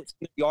fucking boats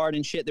in the yard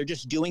and shit. They're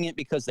just doing it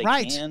because they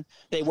can.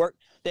 They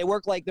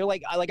work like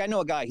I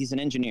know a guy, he's an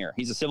engineer.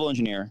 He's a civil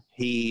engineer.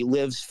 He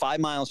lives 5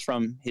 miles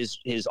from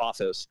his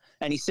office,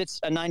 and he sits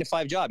a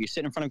 9-to-5 job. You're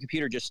sitting in front of a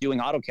computer just doing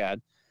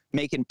AutoCAD,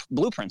 making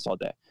blueprints all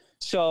day.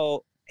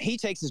 So he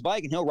takes his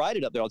bike and he'll ride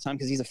it up there all the time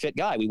because he's a fit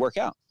guy. We work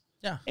out.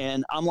 Yeah.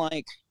 And I'm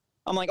like,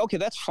 okay,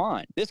 that's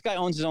fine. This guy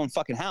owns his own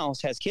fucking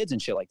house, has kids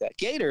and shit like that.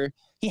 Gator,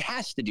 he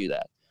has to do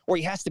that. Or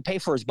he has to pay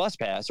for his bus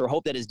pass or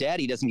hope that his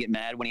daddy doesn't get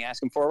mad when he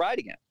asks him for a ride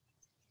again.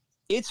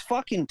 It's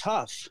fucking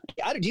tough.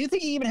 Do you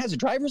think he even has a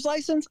driver's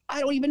license?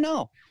 I don't even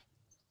know.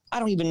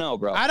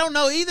 Bro. I don't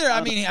know either.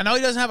 I mean, I know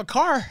he doesn't have a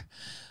car.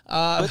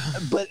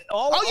 But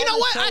you know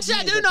what? Actually,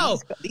 I do know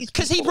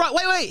because he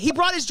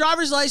brought his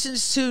driver's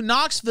license to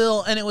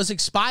Knoxville and it was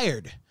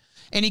expired,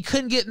 and he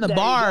couldn't get in the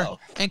bar.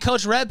 And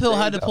Coach Red Pill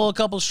had to pull a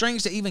couple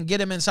strings to even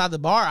get him inside the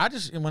bar. I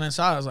just went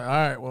inside. I was like, all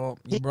right, well,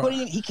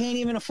 he can't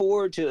even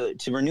afford to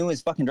renew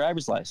his fucking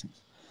driver's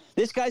license.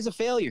 This guy's a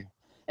failure,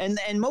 and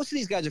most of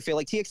these guys are failed.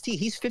 Like TeeExTee,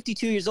 he's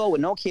 52 years old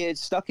with no kids,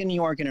 stuck in New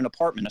York in an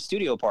apartment, a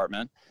studio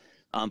apartment.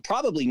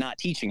 Probably not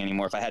teaching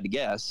anymore, if I had to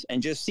guess,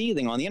 and just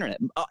seething on the internet.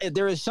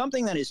 There is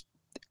something that is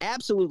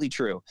absolutely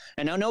true.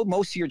 And I know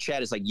most of your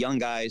chat is like young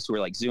guys who are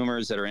like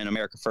Zoomers that are in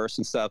America First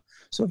and stuff.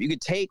 So if you could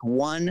take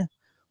one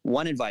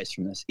advice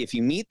from this, if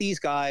you meet these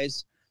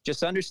guys,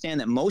 just understand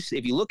that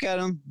if you look at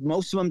them,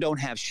 most of them don't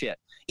have shit.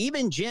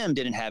 Even Jim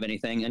didn't have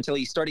anything until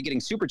he started getting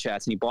super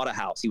chats and he bought a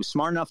house. He was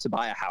smart enough to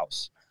buy a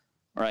house.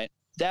 All right.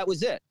 That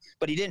was it.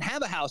 But he didn't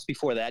have a house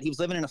before that. He was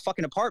living in a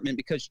fucking apartment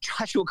because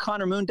Joshua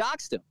Connor Moon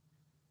doxed him.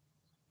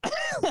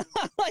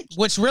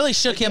 Which really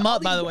shook him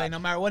up, by the way, no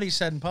matter what he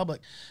said in public.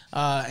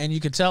 And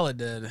you could tell it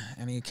did.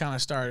 And he kind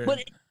of started.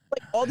 But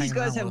all these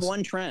guys have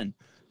one trend.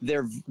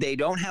 They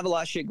don't have a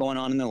lot of shit going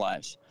on in their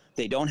lives.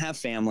 They don't have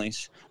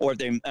families, or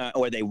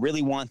they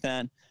really want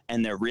that,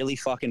 and they're really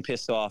fucking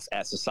pissed off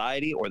at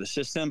society or the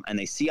system, and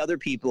they see other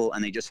people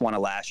and they just want to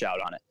lash out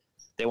on it.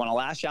 They want to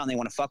lash out and they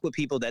want to fuck with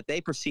people that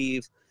they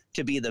perceive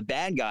to be the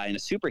bad guy in a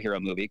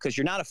superhero movie, because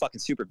you're not a fucking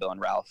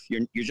supervillain, Ralph.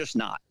 You're just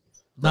not.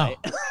 No.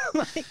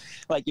 Right?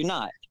 like you're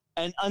not.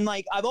 And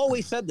like I've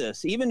always said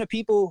this, even to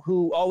people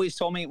who always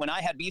told me when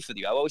I had beef with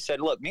you, I always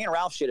said, look, me and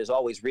Ralph shit is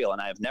always real.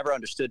 And I have never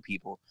understood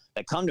people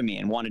that come to me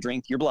and want to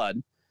drink your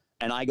blood.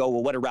 And I go,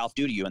 well, what did Ralph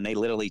do to you? And they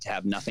literally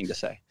have nothing to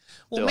say.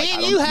 Well, me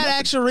and you had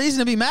actual reason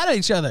to be mad at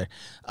each other.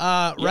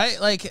 Right?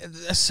 Like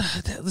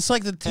it's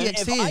like the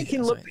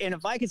TeeExTee. And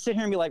if I can sit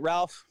here and be like,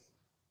 Ralph,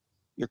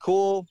 you're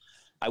cool.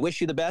 I wish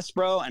you the best,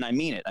 bro. And I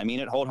mean it. I mean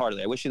it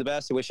wholeheartedly. I wish you the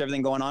best. I wish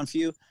everything going on for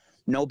you.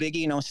 No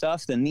biggie, no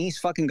stuff. Then these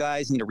fucking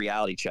guys need a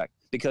reality check.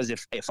 Because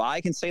if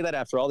I can say that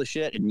after all the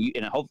shit,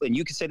 and hopefully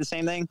you can say the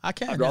same thing, I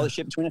can after all the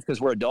shit between us,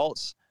 because we're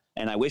adults,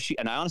 and I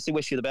honestly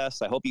wish you the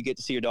best. I hope you get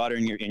to see your daughter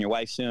and your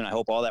wife soon. I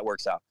hope all that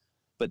works out.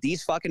 But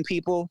these fucking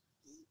people,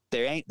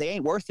 they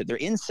ain't worth it. They're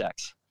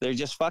insects. They're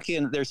just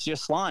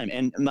slime.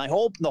 And the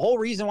whole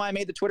reason why I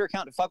made the Twitter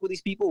account to fuck with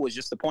these people was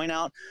just to point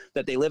out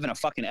that they live in a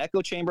fucking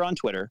echo chamber on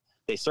Twitter.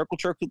 They circle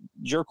jerk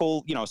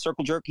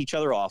each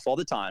other off all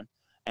the time,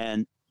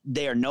 and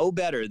they are no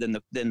better than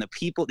the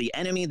people, the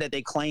enemy that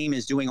they claim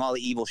is doing all the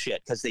evil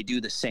shit, because they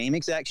do the same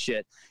exact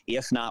shit,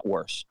 if not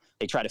worse.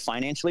 They try to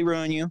financially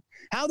ruin you.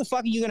 How the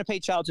fuck are you going to pay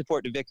child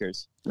support to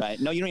Vickers? Right?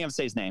 No, you don't even have to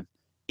say his name.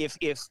 If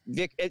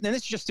Vic, and this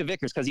is just to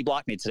Vickers because he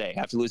blocked me today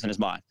after losing his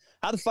mind.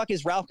 How the fuck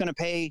is Ralph going to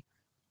pay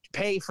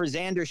pay for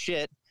Xander's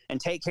shit and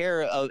take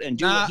care of and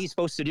do what he's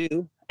supposed to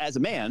do as a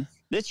man.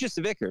 That's just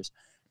the Vickers.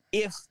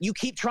 If you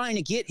keep trying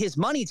to get his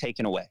money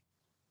taken away,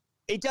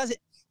 it doesn't.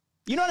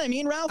 You know what I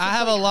mean, Ralph? I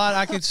have a lot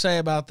I could say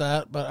about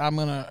that, but I'm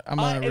gonna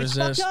resist.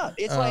 It's fucked up.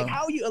 It's like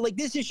how you like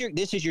this is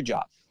your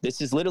job.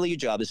 This is literally your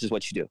job. This is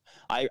what you do.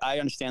 I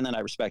understand that. I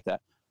respect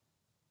that.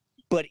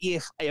 But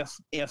if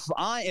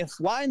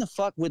why in the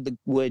fuck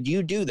would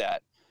you do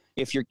that?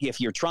 If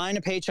you're trying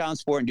to pay child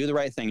support and do the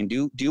right thing and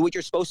do what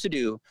you're supposed to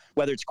do,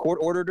 whether it's court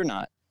ordered or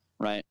not,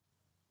 right?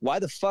 Why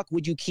the fuck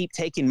would you keep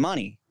taking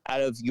money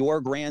out of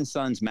your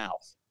grandson's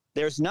mouth?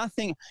 There's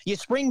nothing. You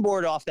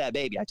springboard off that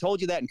baby. I told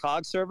you that in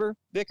COG server,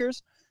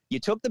 Vickers. You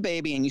took the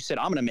baby and you said,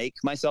 I'm going to make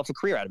myself a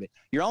career out of it.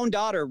 Your own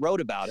daughter wrote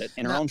about it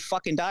in her own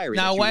fucking diary.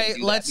 Now, wait,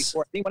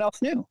 before anyone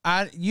else knew.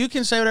 You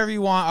can say whatever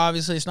you want.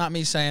 Obviously, it's not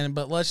me saying it,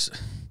 but let's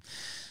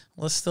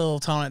still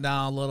tone it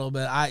down a little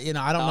bit. I don't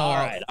know. All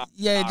right.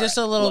 Just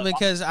a little,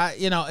 because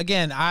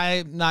again,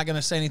 I'm not going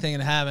to say anything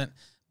and haven't,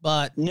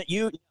 but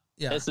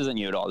this isn't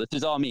you at all. This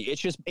is all me.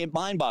 It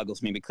mind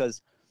boggles me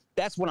because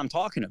that's what I'm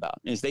talking about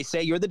is they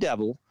say you're the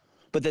devil,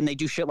 but then they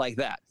do shit like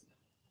that.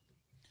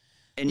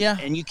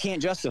 And you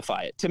can't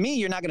justify it. To me,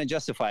 you're not going to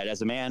justify it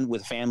as a man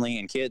with a family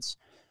and kids.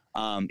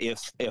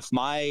 If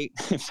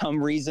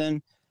some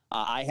reason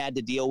I had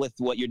to deal with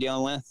what you're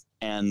dealing with,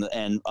 and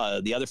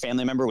the other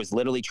family member was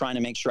literally trying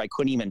to make sure I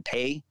couldn't even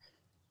pay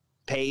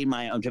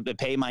my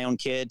own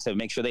kid to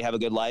make sure they have a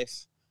good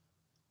life,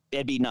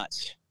 it'd be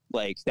nuts.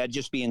 Like that'd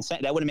just be insane.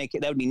 That would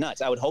be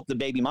nuts. I would hope the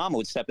baby mama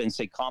would step in and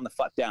say, "Calm the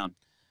fuck down,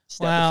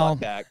 step the fuck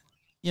back."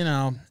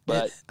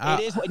 But it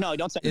is no,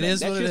 don't say it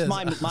is. That's what just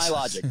it is. my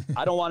logic.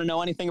 I don't want to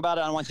know anything about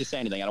it. I don't want you to say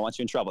anything. I don't want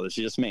you in trouble. This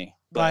is just me.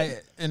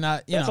 But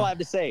that's all I have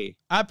to say.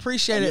 I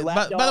appreciate it.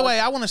 By the way,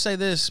 I want to say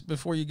this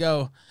before you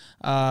go.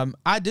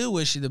 I do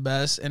wish you the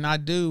best, and I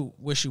do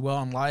wish you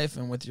well in life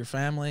and with your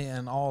family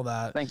and all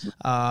that. Thank you.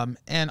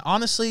 And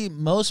honestly,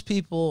 most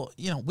people,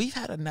 we've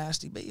had a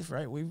nasty beef,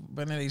 right? We've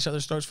been at each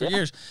other's throats for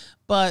years.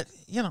 But,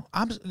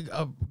 I'm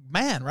a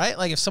man, right?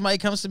 Like if somebody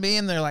comes to me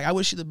and they're like, I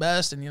wish you the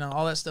best, and,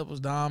 all that stuff was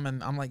dumb.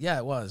 And I'm like, yeah,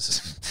 it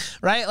was.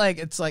 Right? Like,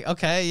 it's like,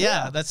 okay,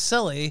 yeah, that's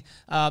silly.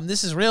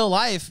 This is real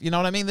life. You know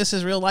what I mean? This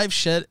is real life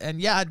shit.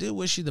 And yeah, I do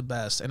wish you the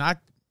best. And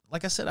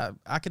like I said,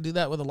 I could do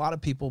that with a lot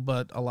of people,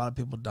 but a lot of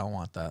people don't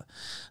want that.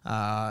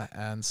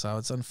 And so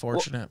it's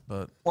unfortunate,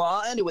 but. Well,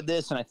 I'll end it with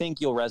this, and I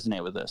think you'll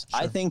resonate with this. Sure.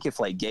 I think if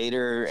like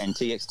Gator and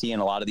TeeExTee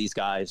and a lot of these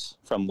guys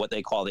from what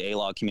they call the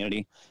alog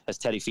community, as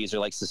Teddy Feezer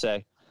likes to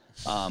say,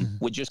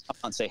 would just come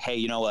out and say, hey,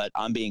 you know what?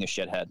 I'm being a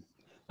shithead.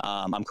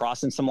 I'm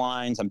crossing some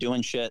lines. I'm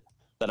doing shit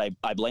that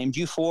I blamed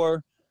you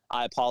for.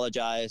 I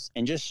apologize,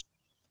 and just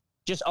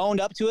owned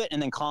up to it,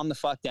 and then calm the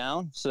fuck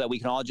down so that we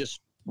can all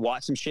just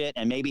watch some shit.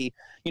 And maybe,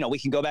 we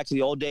can go back to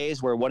the old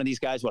days where one of these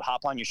guys would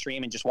hop on your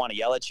stream and just want to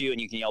yell at you, and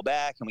you can yell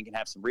back, and we can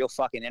have some real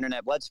fucking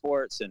internet blood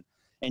sports and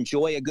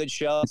enjoy a good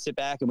show and sit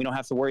back, and we don't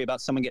have to worry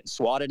about someone getting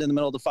swatted in the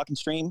middle of the fucking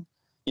stream.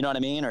 You know what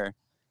I mean? Or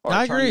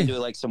I agree. To do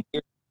like some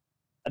weird.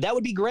 That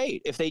would be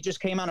great if they just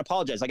came out and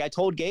apologized. Like I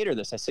told Gator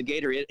this. I said,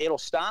 Gator, it'll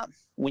stop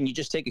when you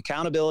just take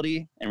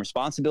accountability and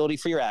responsibility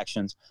for your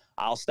actions.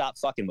 I'll stop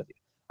fucking with you.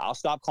 I'll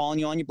stop calling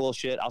you on your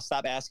bullshit. I'll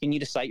stop asking you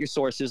to cite your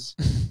sources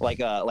like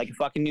a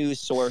fucking news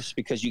source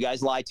because you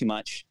guys lie too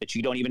much that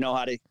you don't even know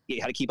how to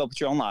keep up with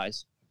your own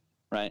lies,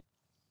 right?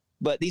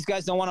 But these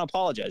guys don't want to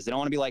apologize. They don't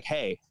want to be like,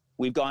 hey,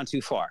 we've gone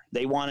too far.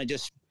 They want to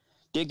just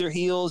dig their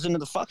heels into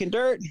the fucking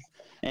dirt.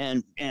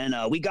 And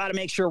we got to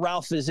make sure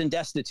Ralph is in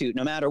destitute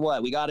no matter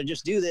what. We got to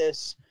just do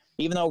this,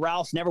 even though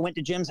Ralph never went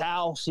to Jim's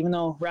house, even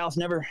though Ralph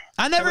never.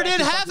 I never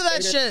did half of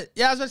that shit.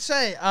 Yeah, I was about to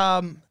say.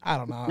 I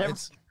don't know.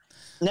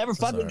 Never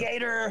fucked with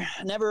Gator.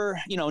 Never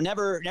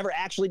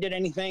actually did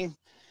anything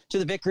to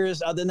the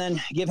Vickers other than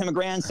give him a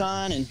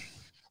grandson.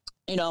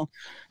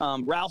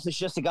 And Ralph is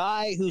just a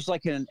guy who's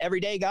like an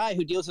everyday guy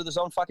who deals with his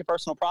own fucking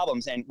personal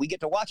problems, and we get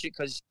to watch it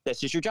because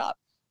this is your job.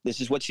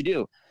 This is what you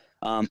do.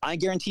 I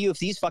guarantee you, if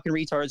these fucking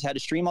retards had to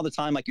stream all the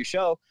time like your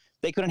show,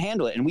 they couldn't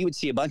handle it. And we would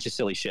see a bunch of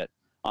silly shit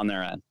on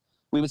their end.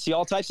 We would see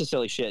all types of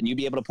silly shit. And you'd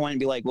be able to point and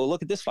be like, well,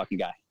 look at this fucking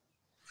guy.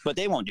 But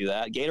they won't do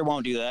that. Gator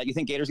won't do that. You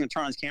think Gator's going to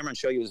turn on his camera and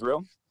show you his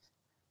room?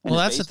 Well,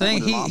 that's the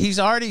thing. He's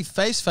already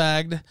face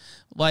fagged,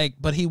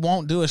 but he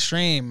won't do a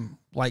stream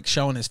like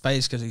showing his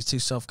face because he's too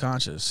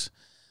self-conscious.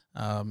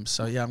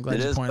 So yeah, I'm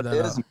glad you pointed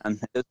that out. Man.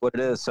 It is what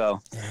it is.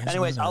 So,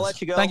 anyways, I'll let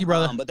you go. Thank you,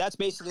 brother. But that's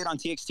basically it on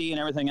TeeExTee and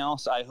everything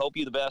else. I hope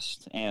you the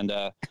best, and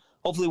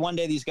hopefully one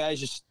day these guys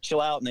just chill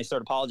out and they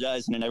start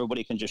apologizing, and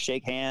everybody can just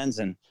shake hands.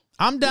 And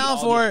I'm down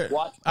for it.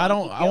 I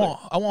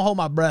won't hold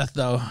my breath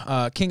though.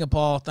 King of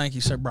Paul, thank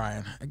you, Sir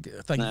Brian.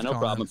 Thank you. No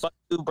problem. Fuck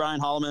you, Brian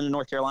Holloman in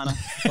North Carolina.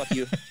 Fuck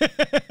you.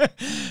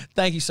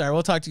 Thank you, sir.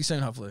 We'll talk to you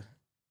soon, hopefully.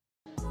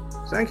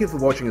 Thank you for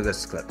watching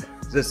this clip.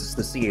 This is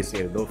the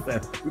CACA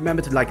Loaf.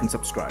 Remember to like and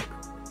subscribe.